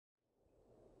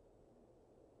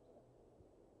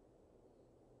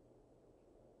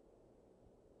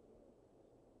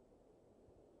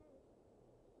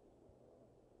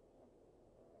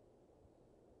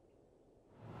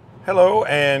Hello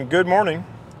and good morning.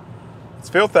 It's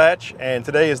Phil Thatch and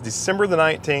today is December the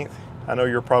 19th. I know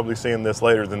you're probably seeing this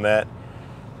later than that.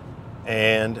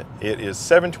 And it is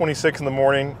 7:26 in the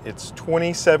morning. It's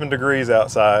 27 degrees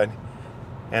outside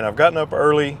and I've gotten up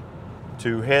early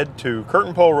to head to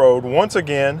Curtain Pole Road once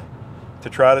again to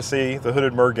try to see the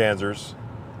hooded mergansers.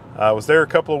 I was there a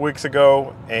couple of weeks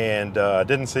ago and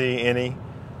didn't see any,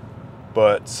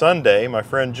 but Sunday my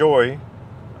friend Joy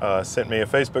sent me a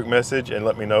Facebook message and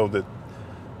let me know that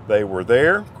they were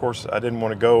there. Of course, I didn't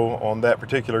want to go on that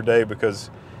particular day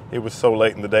because it was so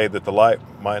late in the day that the light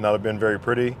might not have been very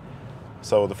pretty.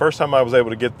 So the first time I was able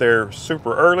to get there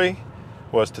super early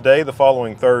was today, the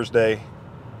following Thursday,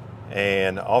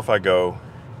 and off I go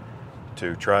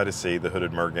to try to see the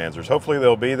hooded mergansers. Hopefully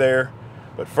they'll be there,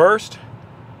 but first,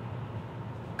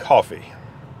 coffee.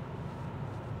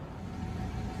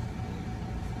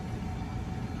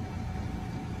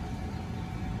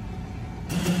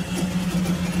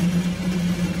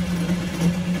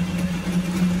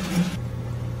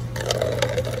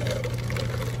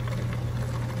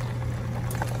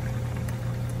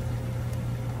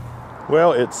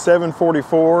 Well, it's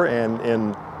 7:44 and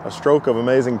in a stroke of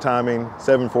amazing timing,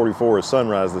 7:44 is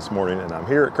sunrise this morning and I'm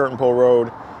here at Curtain Pole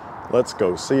Road. Let's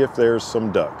go see if there's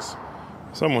some ducks.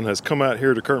 Someone has come out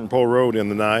here to Curtain Pole Road in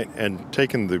the night and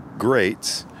taken the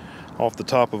grates off the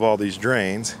top of all these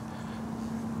drains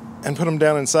and put them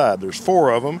down inside. There's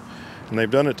 4 of them and they've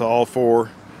done it to all 4,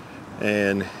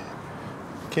 and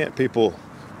can't people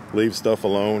leave stuff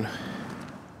alone?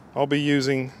 I'll be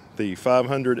using the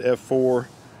 500 f4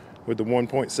 with the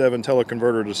 1.7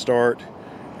 teleconverter to start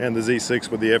and the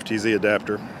Z6 with the FTZ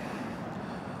adapter.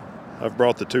 I've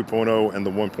brought the 2.0 and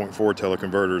the 1.4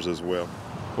 teleconverters as well.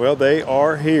 Well, they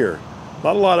are here.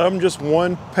 Not a lot of them, just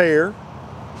one pair,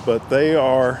 but they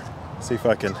are, let's see if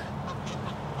I can,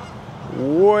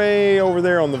 way over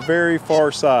there on the very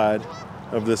far side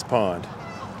of this pond.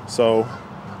 So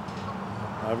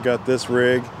I've got this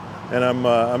rig and I'm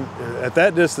at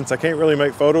that distance. I can't really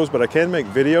make photos, but I can make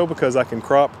video because I can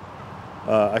crop.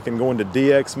 I can go into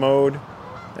DX mode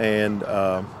and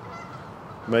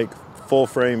make full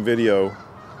frame video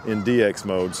in DX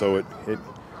mode, so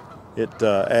it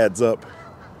adds up.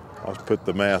 I'll put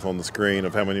the math on the screen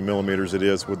of how many millimeters it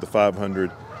is with the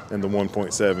 500 and the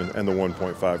 1.7 and the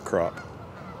 1.5 crop.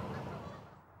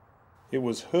 It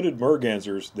was hooded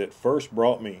mergansers that first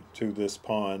brought me to this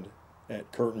pond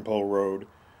at Curtain Pole Road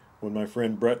when my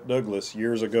friend Brett Douglas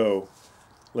years ago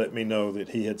let me know that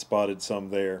he had spotted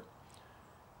some there.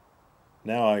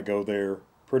 Now I go there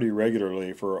pretty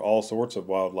regularly for all sorts of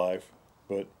wildlife,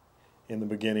 but in the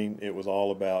beginning it was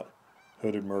all about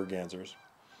hooded mergansers.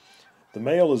 The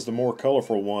male is the more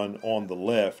colorful one on the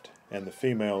left, and the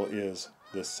female is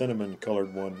the cinnamon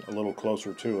colored one a little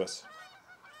closer to us.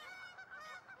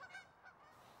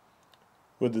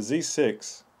 With the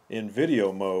Z6 in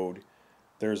video mode,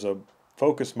 there's a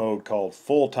focus mode called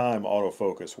full-time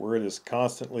autofocus, where it is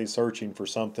constantly searching for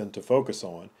something to focus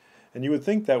on. And you would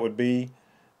think that would be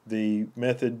the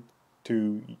method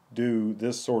to do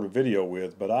this sort of video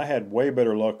with, but I had way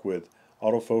better luck with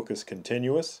autofocus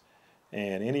continuous,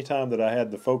 and anytime that I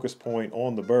had the focus point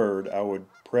on the bird, I would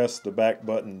press the back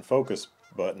button, focus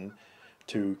button,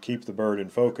 to keep the bird in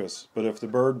focus. But if the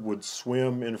bird would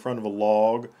swim in front of a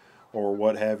log or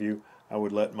what have you, I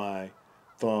would let my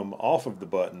thumb off of the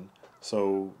button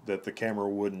so that the camera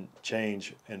wouldn't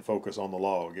change and focus on the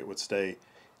log. It would stay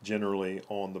generally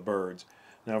on the birds.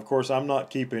 Now, of course, I'm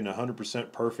not keeping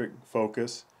 100% perfect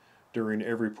focus during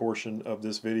every portion of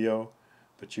this video,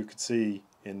 but you could see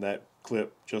in that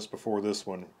clip just before this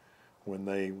one, when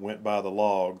they went by the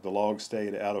log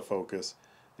stayed out of focus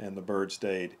and the bird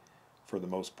stayed, for the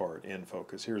most part, in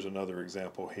focus. Here's another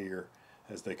example here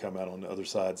as they come out on the other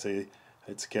side. See,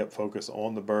 it's kept focus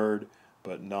on the bird,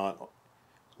 but not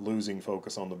losing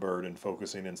focus on the bird and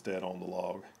focusing instead on the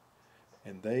log.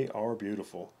 And they are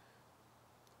beautiful.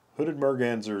 Hooded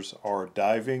mergansers are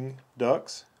diving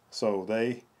ducks, so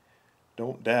they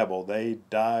don't dabble, they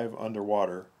dive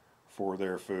underwater for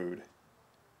their food.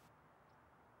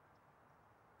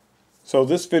 So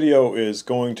this video is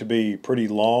going to be pretty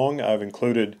long. I've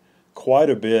included quite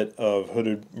a bit of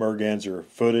hooded merganser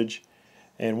footage,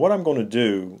 and what I'm going to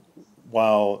do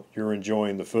while you're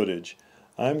enjoying the footage,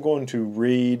 I'm going to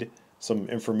read some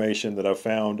information that I've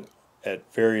found at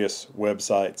various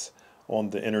websites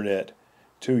on the internet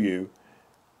to you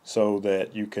so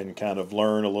that you can kind of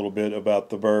learn a little bit about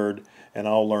the bird, and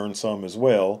I'll learn some as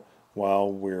well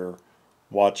while we're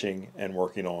watching and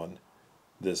working on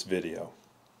this video.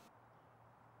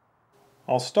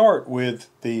 I'll start with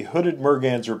the Hooded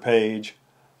Merganser page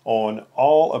on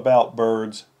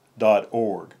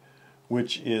allaboutbirds.org.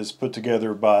 which is put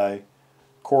together by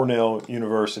Cornell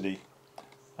University,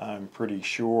 I'm pretty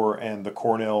sure, and the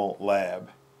Cornell Lab.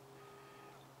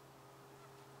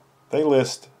 They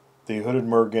list the hooded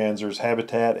merganser's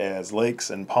habitat as lakes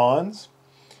and ponds,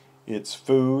 its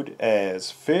food as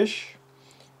fish,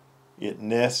 it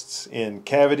nests in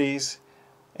cavities,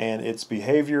 and its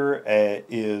behavior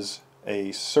is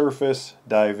a surface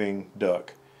diving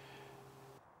duck.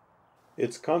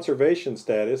 Its conservation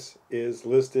status is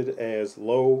listed as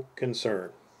low concern.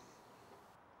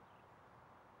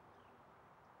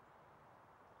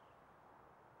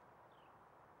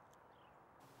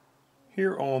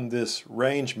 Here on this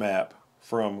range map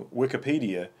from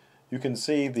Wikipedia, you can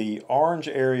see the orange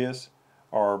areas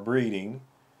are breeding,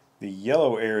 the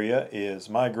yellow area is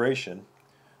migration,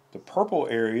 the purple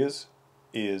areas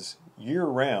is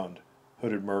year-round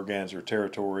hooded merganser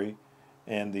territory,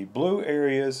 and the blue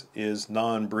areas is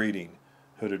non-breeding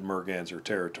hooded merganser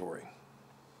territory.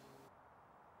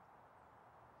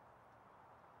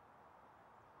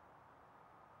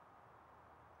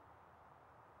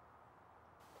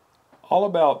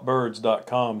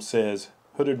 AllaboutBirds.com says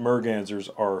hooded mergansers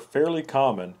are fairly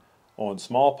common on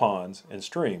small ponds and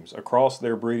streams across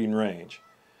their breeding range.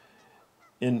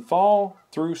 In fall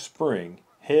through spring,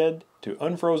 head to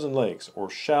unfrozen lakes or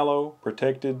shallow,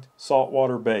 protected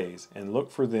saltwater bays and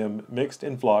look for them mixed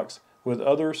in flocks with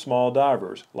other small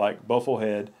divers like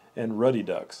bufflehead and ruddy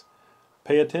ducks.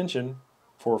 Pay attention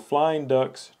for flying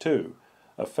ducks too.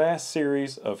 A fast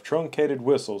series of truncated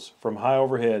whistles from high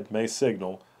overhead may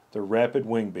signal the rapid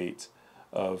wing beats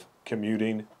of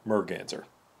commuting merganser.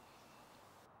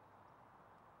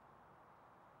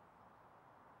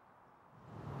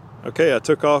 Okay, I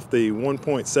took off the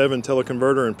 1.7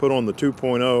 teleconverter and put on the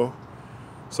 2.0.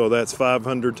 So that's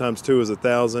 500 times 2 is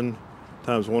 1,000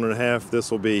 times 1.5. This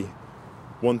will be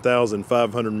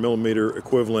 1,500 millimeter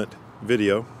equivalent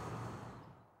video.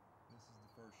 This is the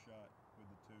first shot with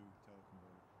the 2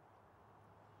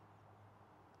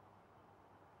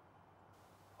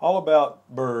 teleconverter.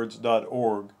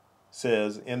 Allaboutbirds.org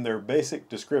says in their basic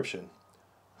description,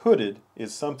 hooded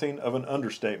is something of an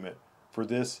understatement for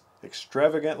this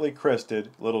extravagantly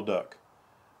crested little duck.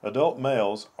 Adult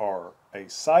males are a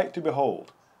sight to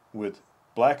behold, with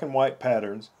black and white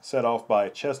patterns set off by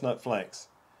chestnut flanks.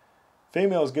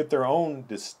 Females get their own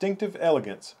distinctive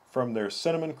elegance from their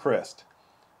cinnamon crest.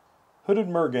 Hooded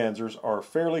mergansers are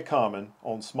fairly common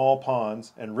on small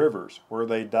ponds and rivers where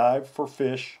they dive for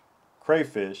fish,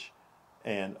 crayfish,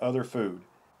 and other food,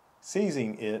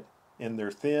 seizing it in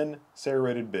their thin,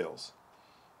 serrated bills.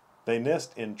 They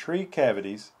nest in tree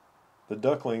cavities. The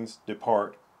ducklings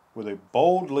depart with a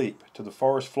bold leap to the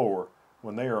forest floor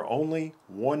when they are only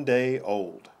 1 day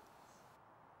old.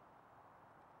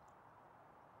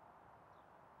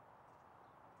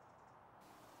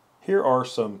 Here are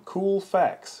some cool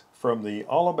facts from the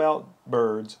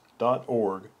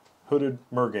allaboutbirds.org hooded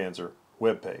merganser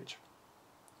webpage.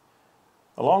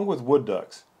 Along with wood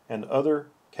ducks and other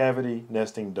cavity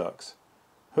nesting ducks,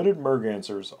 hooded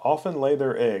mergansers often lay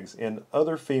their eggs in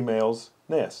other females'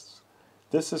 nests.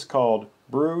 This is called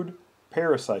brood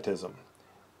parasitism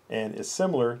and is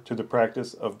similar to the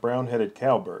practice of brown-headed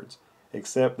cowbirds,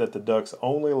 except that the ducks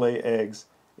only lay eggs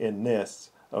in nests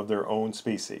of their own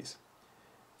species.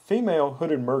 Female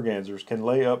hooded mergansers can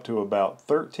lay up to about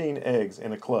 13 eggs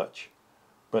in a clutch,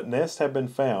 but nests have been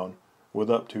found with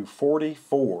up to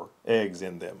 44 eggs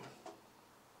in them.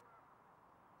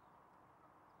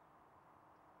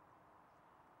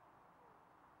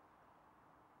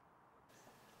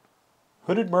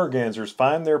 Hooded mergansers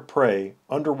find their prey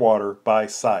underwater by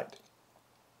sight.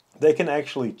 They can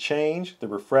actually change the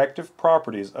refractive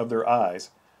properties of their eyes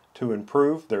to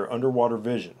improve their underwater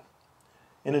vision.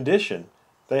 In addition,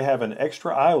 they have an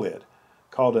extra eyelid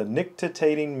called a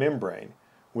nictitating membrane,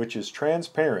 which is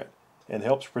transparent and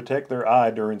helps protect their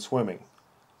eye during swimming,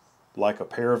 like a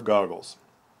pair of goggles.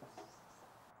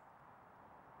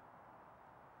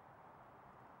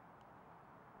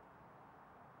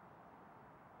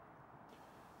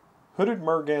 Hooded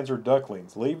merganser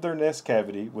ducklings leave their nest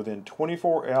cavity within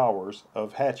 24 hours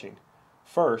of hatching.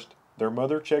 First, their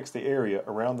mother checks the area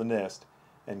around the nest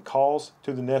and calls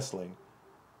to the nestling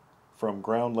from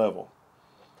ground level.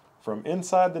 From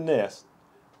inside the nest,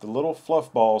 the little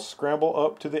fluff balls scramble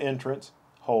up to the entrance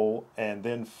hole and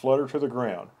then flutter to the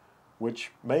ground,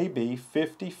 which may be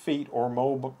 50 feet or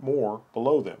more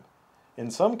below them.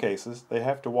 In some cases, they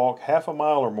have to walk half a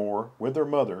mile or more with their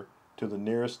mother to the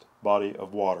nearest body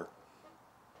of water.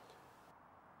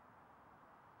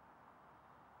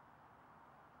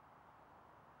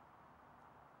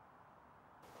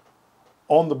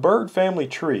 On the bird family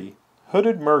tree,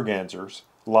 hooded mergansers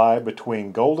lie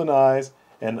between golden eyes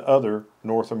and other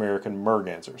North American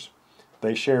mergansers.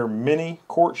 They share many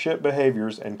courtship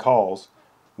behaviors and calls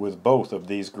with both of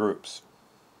these groups.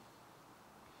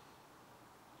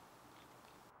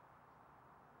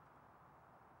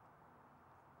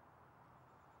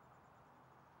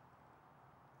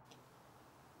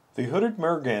 The hooded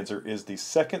merganser is the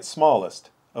second smallest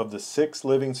of the 6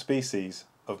 living species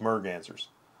of mergansers.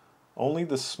 Only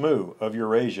the smoo of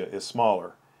Eurasia is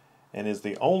smaller and is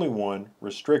the only one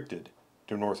restricted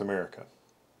to North America.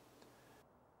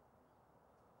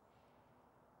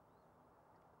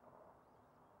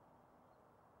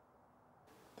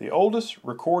 The oldest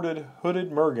recorded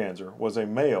hooded merganser was a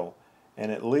male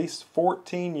and at least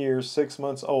 14 years 6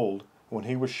 months old when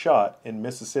he was shot in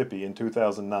Mississippi in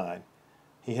 2009.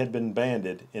 He had been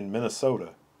banded in Minnesota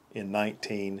in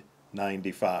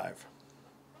 1995.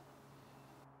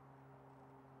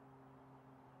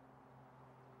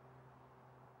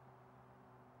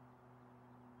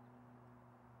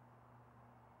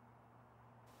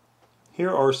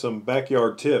 Here are some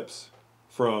backyard tips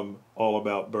from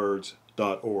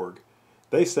allaboutbirds.org.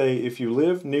 They say if you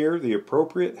live near the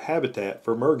appropriate habitat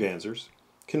for mergansers,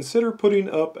 consider putting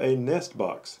up a nest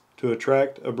box to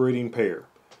attract a breeding pair.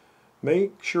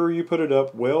 Make sure you put it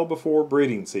up well before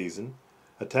breeding season.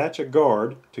 Attach a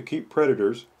guard to keep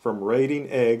predators from raiding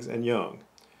eggs and young.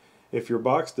 If your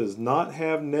box does not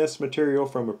have nest material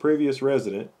from a previous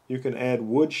resident, you can add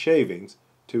wood shavings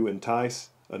to entice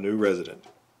a new resident.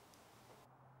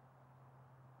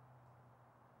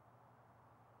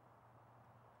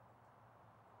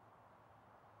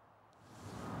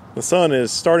 The sun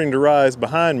is starting to rise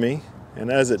behind me,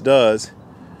 and as it does,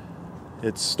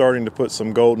 it's starting to put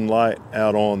some golden light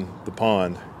out on the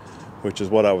pond, which is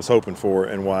what I was hoping for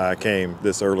and why I came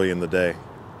this early in the day.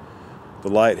 The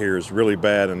light here is really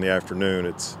bad in the afternoon.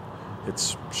 It's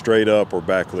straight up or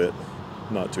backlit,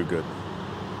 not too good.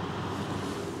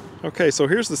 Okay, so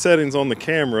here's the settings on the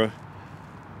camera.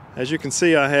 As you can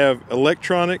see, I have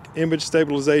electronic image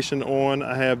stabilization on.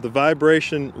 I have the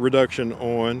vibration reduction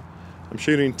on. I'm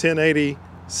shooting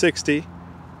 1080-60.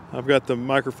 I've got the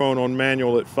microphone on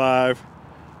manual at 5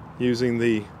 using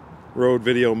the Rode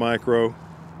Video Micro.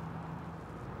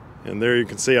 And there you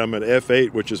can see I'm at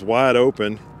f8, which is wide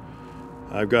open.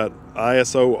 I've got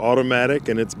ISO automatic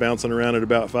and it's bouncing around at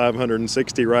about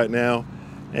 560 right now.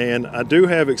 And I do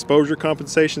have exposure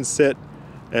compensation set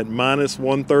at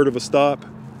 -1/3 of a stop,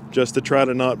 just to try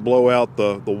to not blow out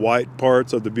the white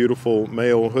parts of the beautiful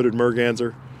male hooded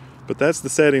merganser. But that's the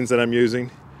settings that I'm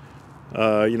using.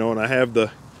 And I have the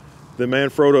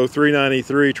Manfrotto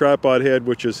 393 tripod head,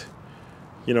 which is,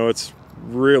 it's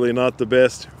really not the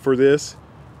best for this.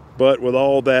 But with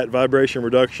all that vibration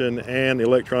reduction and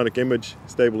electronic image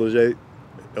stabilization,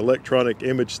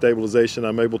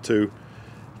 I'm able to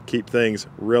keep things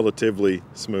relatively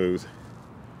smooth.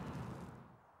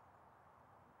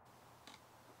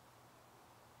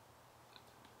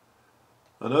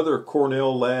 Another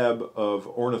Cornell Lab of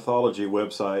Ornithology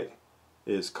website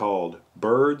is called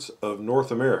Birds of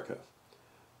North America,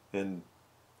 and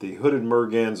the hooded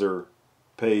merganser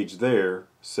page there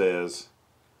says,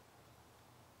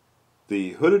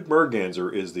 the hooded merganser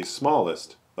is the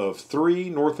smallest of 3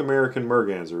 North American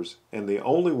mergansers and the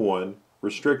only one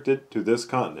restricted to this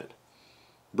continent,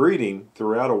 breeding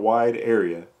throughout a wide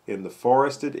area in the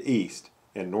forested east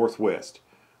and northwest,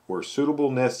 where suitable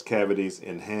nest cavities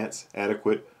enhance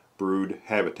adequate brood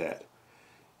habitat.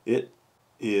 It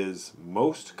is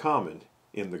most common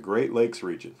in the Great Lakes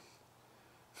region.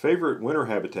 Favorite winter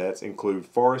habitats include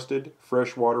forested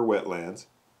freshwater wetlands,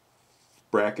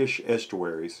 brackish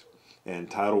estuaries, and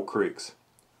tidal creeks.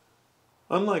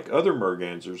 Unlike other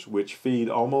mergansers, which feed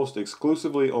almost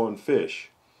exclusively on fish,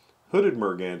 hooded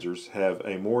mergansers have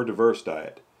a more diverse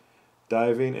diet,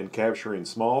 diving and capturing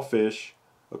small fish,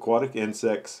 aquatic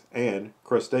insects, and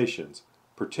crustaceans,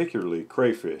 particularly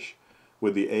crayfish,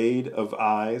 with the aid of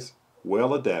eyes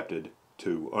well adapted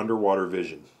to underwater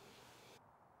vision.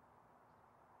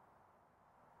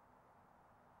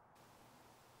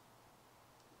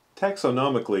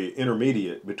 Taxonomically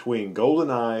intermediate between golden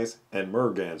eyes and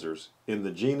mergansers in the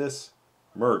genus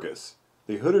Mergus,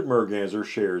 the hooded merganser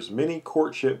shares many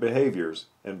courtship behaviors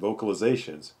and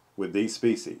vocalizations with these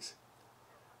species.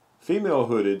 Female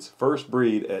hoodeds first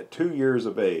breed at 2 years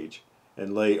of age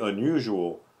and lay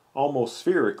unusual, almost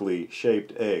spherically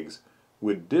shaped eggs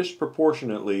with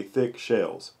disproportionately thick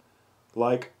shells.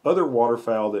 Like other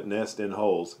waterfowl that nest in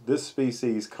holes, this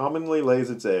species commonly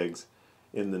lays its eggs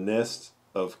in the nests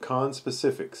of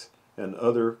conspecifics and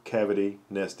other cavity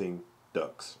nesting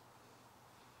ducks.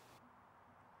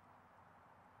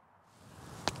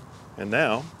 And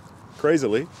now,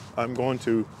 crazily, I'm going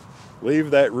to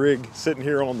leave that rig sitting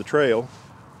here on the trail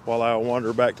while I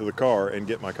wander back to the car and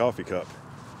get my coffee cup.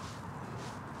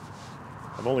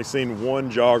 I've only seen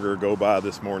one jogger go by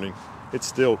this morning. It's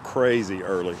still crazy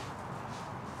early.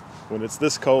 When it's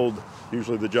this cold,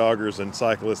 usually the joggers and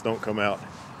cyclists don't come out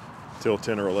till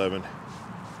 10 or 11,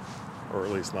 or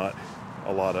at least not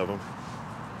a lot of them.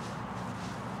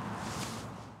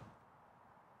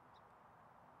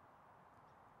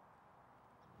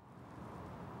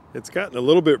 It's gotten a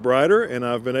little bit brighter, and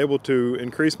I've been able to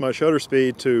increase my shutter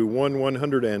speed to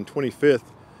 1/125th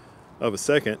of a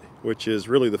second, which is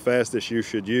really the fastest you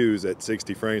should use at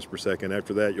 60 frames per second.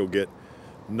 After that, you'll get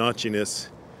notchiness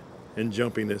and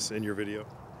jumpiness in your video.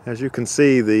 As you can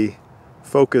see, the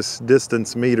focus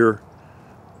distance meter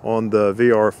on the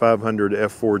VR500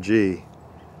 F4G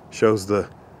shows the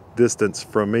distance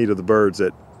from me to the birds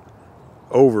at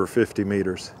over 50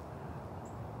 meters.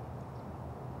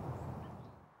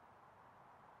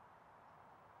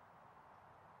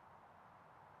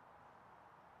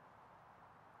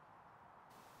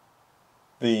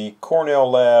 The Cornell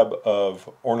Lab of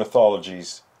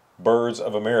Ornithology's Birds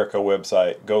of America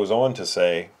website goes on to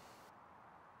say,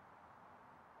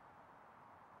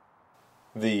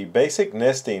 the basic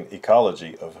nesting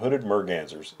ecology of hooded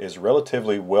mergansers is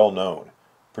relatively well known,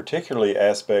 particularly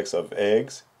aspects of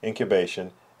eggs,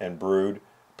 incubation, and brood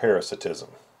parasitism.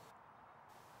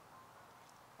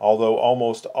 Although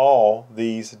almost all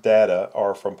these data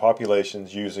are from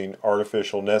populations using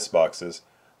artificial nest boxes,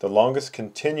 the longest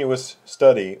continuous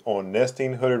study on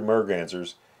nesting hooded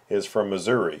mergansers is from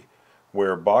Missouri,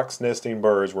 where box nesting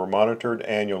birds were monitored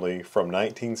annually from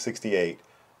 1968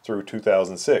 through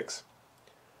 2006.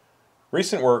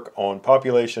 Recent work on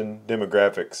population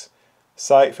demographics,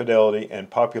 site fidelity,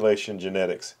 and population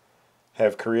genetics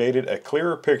have created a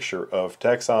clearer picture of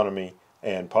taxonomy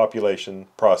and population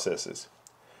processes.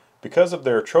 Because of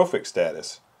their trophic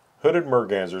status, hooded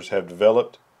mergansers have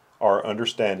developed our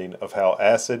understanding of how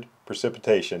acid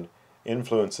precipitation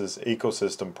influences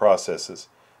ecosystem processes,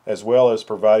 as well as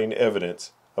providing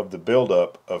evidence of the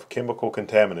buildup of chemical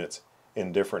contaminants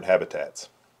in different habitats.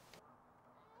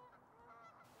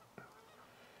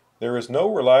 There is no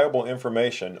reliable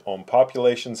information on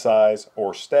population size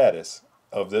or status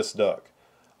of this duck,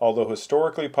 although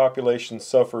historically populations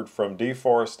suffered from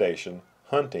deforestation,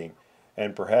 hunting,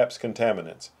 and perhaps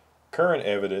contaminants. Current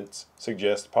evidence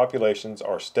suggests populations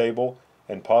are stable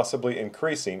and possibly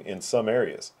increasing in some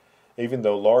areas, even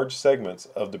though large segments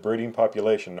of the breeding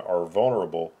population are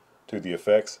vulnerable to the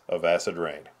effects of acid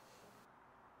rain.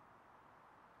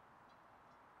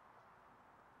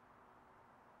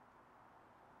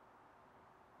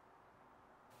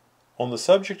 On the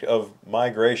subject of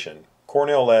migration,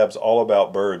 Cornell Lab's All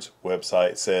About Birds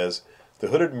website says the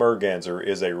hooded merganser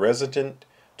is a resident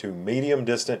to medium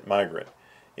distant migrant.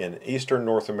 In eastern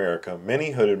North America,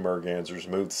 many hooded mergansers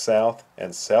move south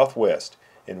and southwest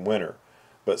in winter,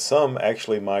 but some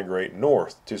actually migrate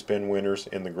north to spend winters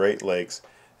in the Great Lakes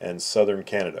and southern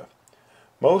Canada.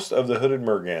 Most of the hooded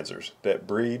mergansers that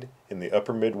breed in the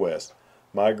upper Midwest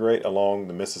migrate along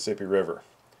the Mississippi River.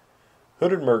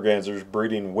 Hooded mergansers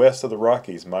breeding west of the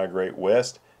Rockies migrate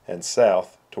west and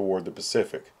south toward the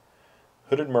Pacific.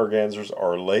 Hooded mergansers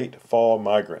are late fall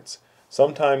migrants,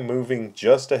 sometimes moving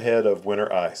just ahead of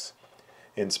winter ice.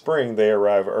 In spring, they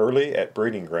arrive early at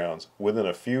breeding grounds within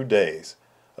a few days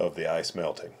of the ice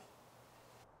melting.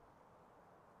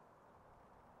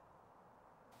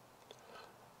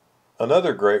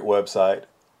 Another great website,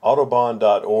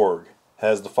 Audubon.org,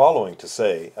 has the following to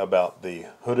say about the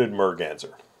hooded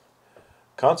merganser.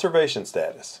 Conservation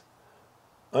status.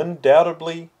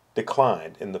 Undoubtedly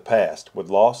declined in the past with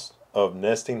loss of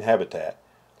nesting habitat,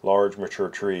 large mature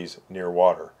trees near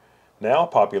water. Now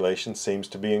population seems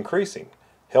to be increasing,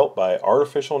 helped by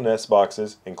artificial nest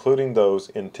boxes, including those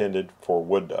intended for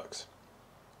wood ducks.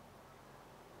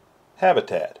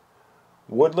 Habitat.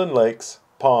 Woodland lakes,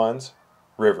 ponds,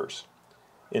 rivers.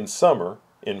 In summer,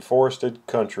 in forested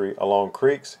country along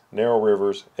creeks, narrow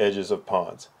rivers, edges of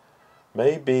ponds.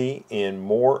 May be in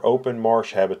more open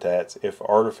marsh habitats if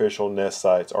artificial nest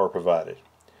sites are provided.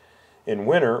 In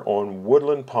winter on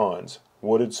woodland ponds,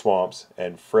 wooded swamps,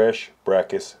 and fresh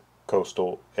brackish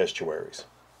coastal estuaries.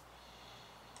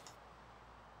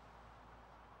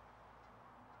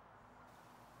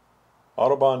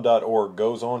 Audubon.org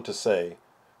goes on to say,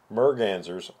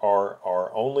 mergansers are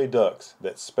our only ducks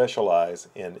that specialize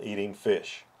in eating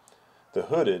fish. The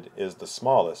hooded is the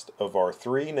smallest of our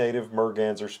 3 native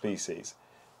merganser species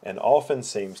and often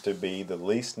seems to be the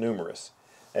least numerous,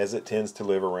 as it tends to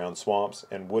live around swamps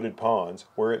and wooded ponds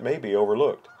where it may be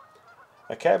overlooked.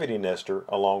 A cavity nester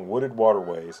along wooded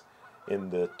waterways in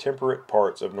the temperate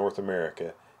parts of North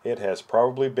America, it has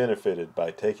probably benefited by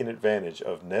taking advantage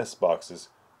of nest boxes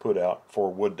put out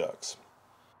for wood ducks.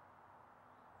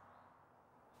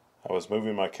 I was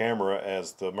moving my camera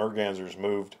as the mergansers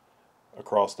moved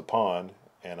across the pond,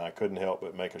 and I couldn't help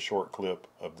but make a short clip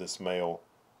of this male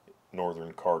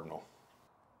northern cardinal.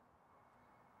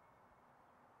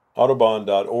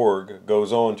 Audubon.org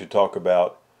goes on to talk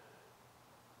about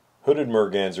hooded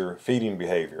merganser feeding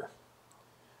behavior.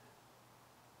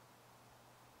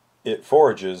 It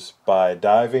forages by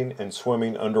diving and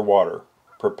swimming underwater,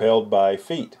 propelled by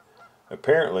feet.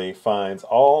 Apparently finds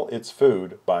all its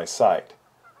food by sight.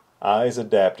 Eyes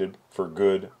adapted for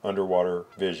good underwater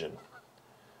vision.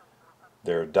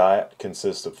 Their diet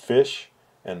consists of fish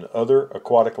and other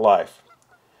aquatic life.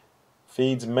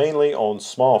 Feeds mainly on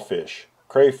small fish,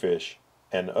 crayfish,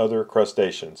 and other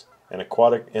crustaceans, and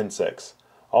aquatic insects.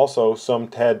 Also some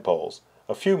tadpoles,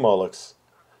 a few mollusks,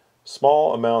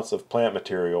 small amounts of plant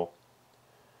material.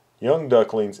 Young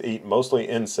ducklings eat mostly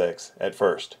insects at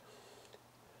first.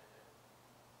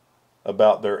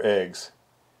 About their eggs: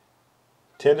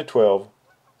 10 to 12,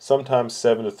 sometimes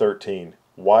 7 to 13,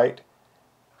 white.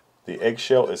 The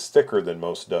eggshell is thicker than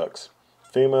most ducks.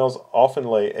 Females often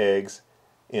lay eggs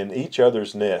in each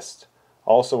other's nests,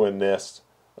 also in nests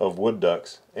of wood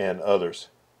ducks and others.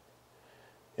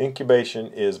 Incubation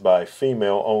is by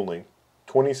female only,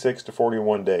 26 to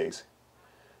 41 days,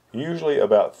 usually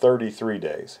about 33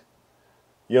 days.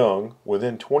 Young,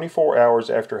 within 24 hours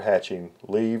after hatching,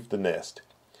 leave the nest.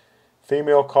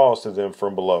 Female calls to them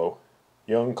from below.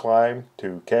 Young climb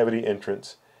to cavity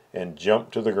entrance and jump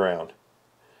to the ground.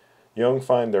 Young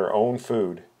find their own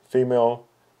food. Female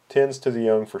tends to the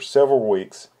young for several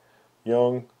weeks.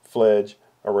 Young fledge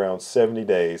around 70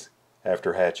 days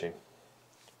after hatching.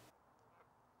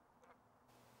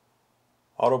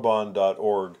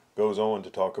 Audubon.org goes on to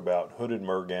talk about hooded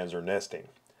merganser nesting.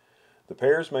 The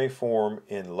pairs may form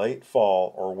in late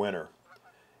fall or winter.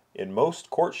 In most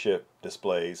courtship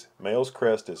displays, male's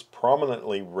crest is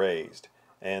prominently raised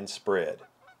and spread.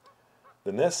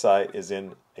 The nest site is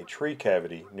in a tree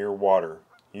cavity near water,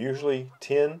 usually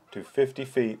 10 to 50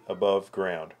 feet above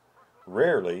ground,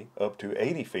 rarely up to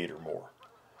 80 feet or more.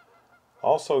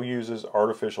 Also uses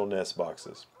artificial nest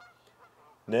boxes.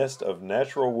 Nest of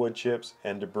natural wood chips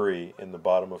and debris in the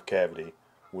bottom of cavity,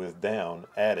 with down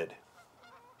added.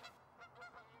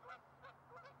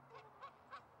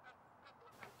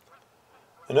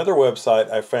 Another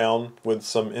website I found with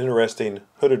some interesting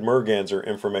hooded merganser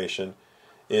information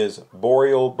is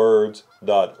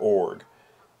borealbirds.org.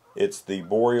 It's the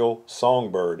Boreal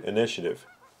Songbird Initiative.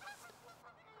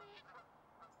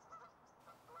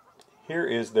 Here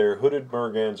is their hooded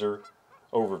merganser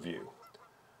overview.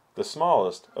 The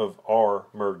smallest of R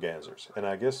mergansers, and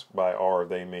I guess by R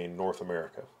they mean North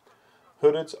America.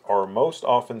 Hoodeds are most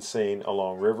often seen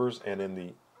along rivers and in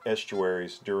the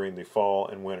estuaries during the fall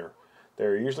and winter. They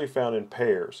are usually found in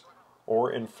pairs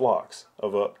or in flocks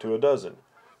of up to a dozen.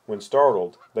 When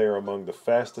startled, they are among the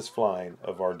fastest flying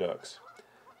of our ducks.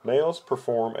 Males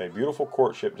perform a beautiful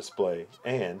courtship display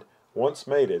and, once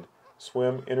mated,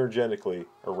 swim energetically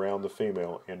around the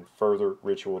female in further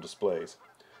ritual displays.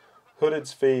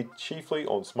 Hoodeds feed chiefly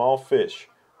on small fish,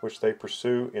 which they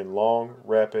pursue in long,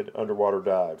 rapid underwater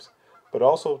dives, but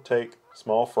also take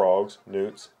small frogs,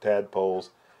 newts,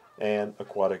 tadpoles, and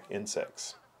aquatic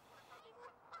insects.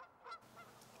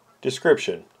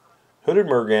 Description: hooded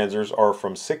mergansers are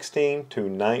from 16 to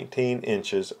 19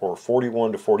 inches or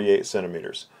 41 to 48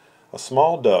 centimeters. A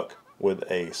small duck with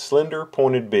a slender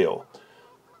pointed bill.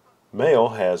 Male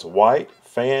has white,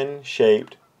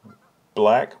 fan-shaped,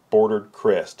 black bordered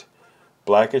crest,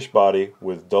 blackish body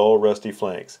with dull rusty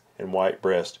flanks, and white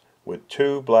breast with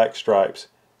 2 black stripes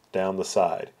down the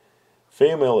side.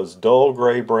 Female is dull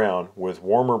gray-brown with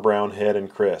warmer brown head and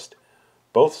crest.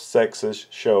 Both sexes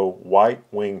show white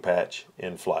wing patch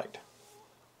in flight.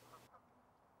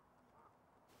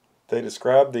 They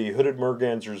describe the hooded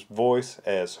merganser's voice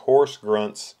as hoarse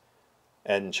grunts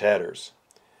and chatters.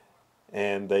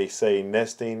 And they say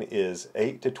nesting is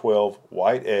 8 to 12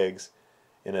 white eggs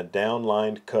in a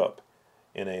down-lined cup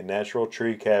in a natural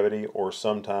tree cavity or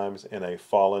sometimes in a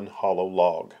fallen hollow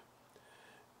log.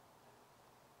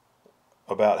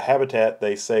 About habitat,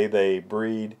 they say they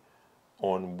breed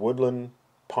on woodland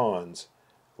ponds,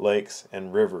 lakes,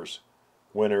 and rivers,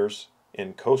 winters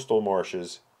in coastal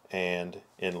marshes and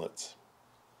inlets.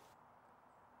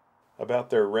 About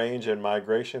their range and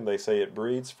migration, they say it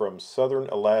breeds from southern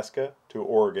Alaska to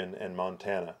Oregon and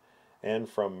Montana, and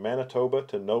from Manitoba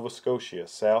to Nova Scotia,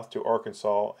 south to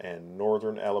Arkansas and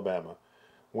northern Alabama.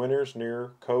 Winters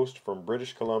near coast from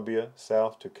British Columbia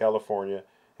south to California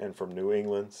and from New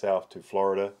England south to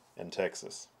Florida and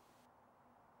Texas.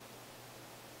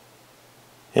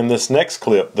 In this next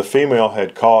clip, the female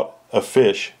had caught a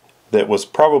fish that was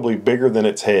probably bigger than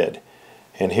its head,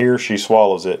 and here she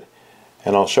swallows it,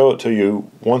 and I'll show it to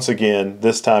you once again,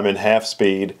 this time in half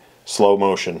speed, slow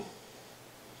motion.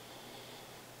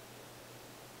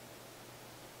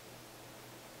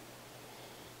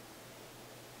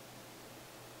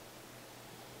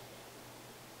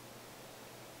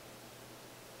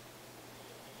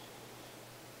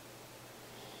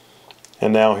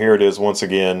 And now here it is once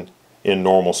again in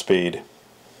normal speed.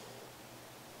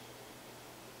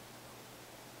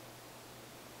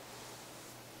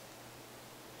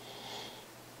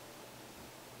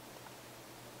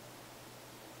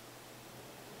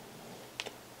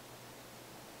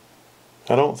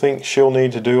 I don't think she'll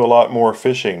need to do a lot more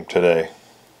fishing today.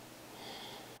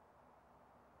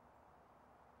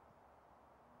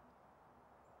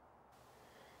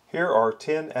 Here are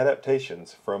 10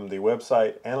 adaptations from the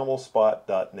website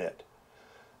animalspot.net.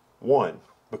 1.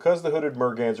 Because the hooded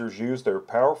mergansers use their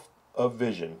power of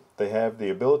vision, they have the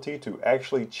ability to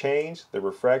actually change the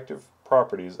refractive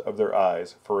properties of their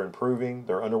eyes for improving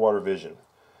their underwater vision.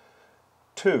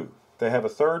 2. They have a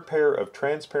third pair of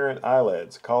transparent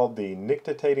eyelids called the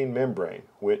nictitating membrane,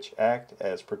 which act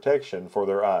as protection for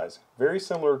their eyes, very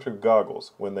similar to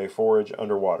goggles when they forage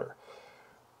underwater.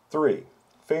 3.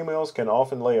 Females can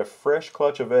often lay a fresh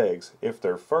clutch of eggs if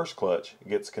their first clutch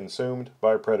gets consumed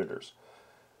by predators.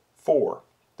 4.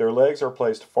 Their legs are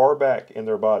placed far back in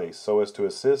their bodies so as to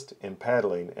assist in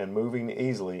paddling and moving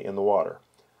easily in the water.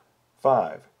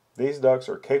 5. These ducks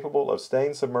are capable of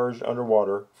staying submerged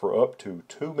underwater for up to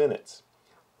 2 minutes.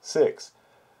 6.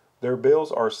 Their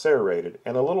bills are serrated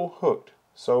and a little hooked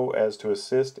so as to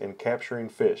assist in capturing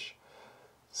fish.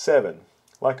 7.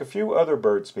 Like a few other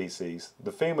bird species,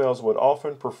 the females would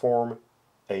often perform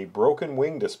a broken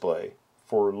wing display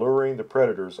for luring the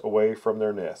predators away from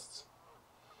their nests.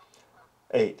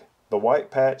 8. The white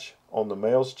patch on the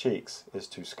male's cheeks is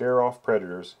to scare off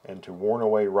predators and to warn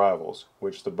away rivals,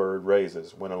 which the bird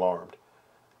raises when alarmed.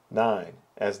 9.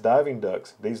 As diving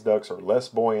ducks, these ducks are less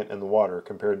buoyant in the water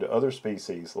compared to other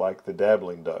species like the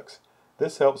dabbling ducks.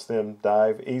 This helps them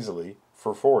dive easily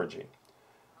for foraging.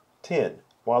 10.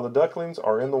 While the ducklings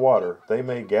are in the water, they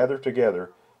may gather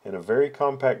together in a very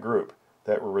compact group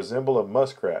that will resemble a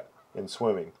muskrat in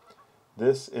swimming.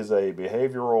 This is a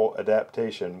behavioral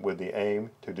adaptation with the aim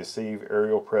to deceive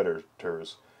aerial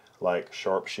predators like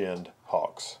sharp-shinned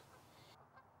hawks.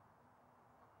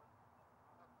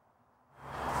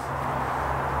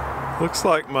 Looks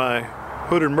like my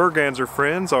hooded merganser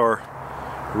friends are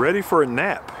ready for a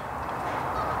nap,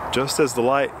 just as the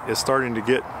light is starting to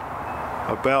get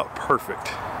about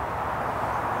perfect.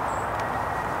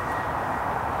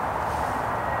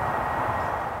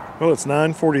 Well, it's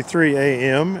 9:43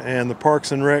 a.m. and the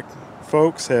Parks and Rec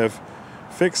folks have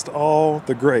fixed all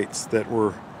the grates that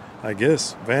were, I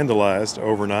guess, vandalized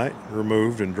overnight,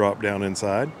 removed and dropped down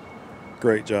inside.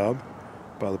 Great job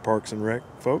by the Parks and Rec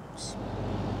folks.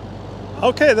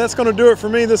 Okay, that's going to do it for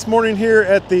me this morning here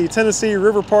at the Tennessee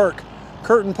River Park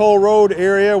Curtain Pole Road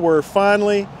area, where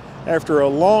finally, after a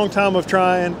long time of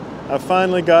trying, I've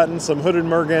finally gotten some hooded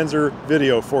merganser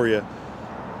video for you.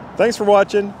 Thanks for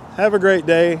watching. Have a great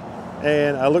day,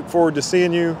 and I look forward to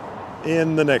seeing you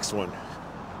in the next one.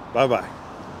 Bye-bye.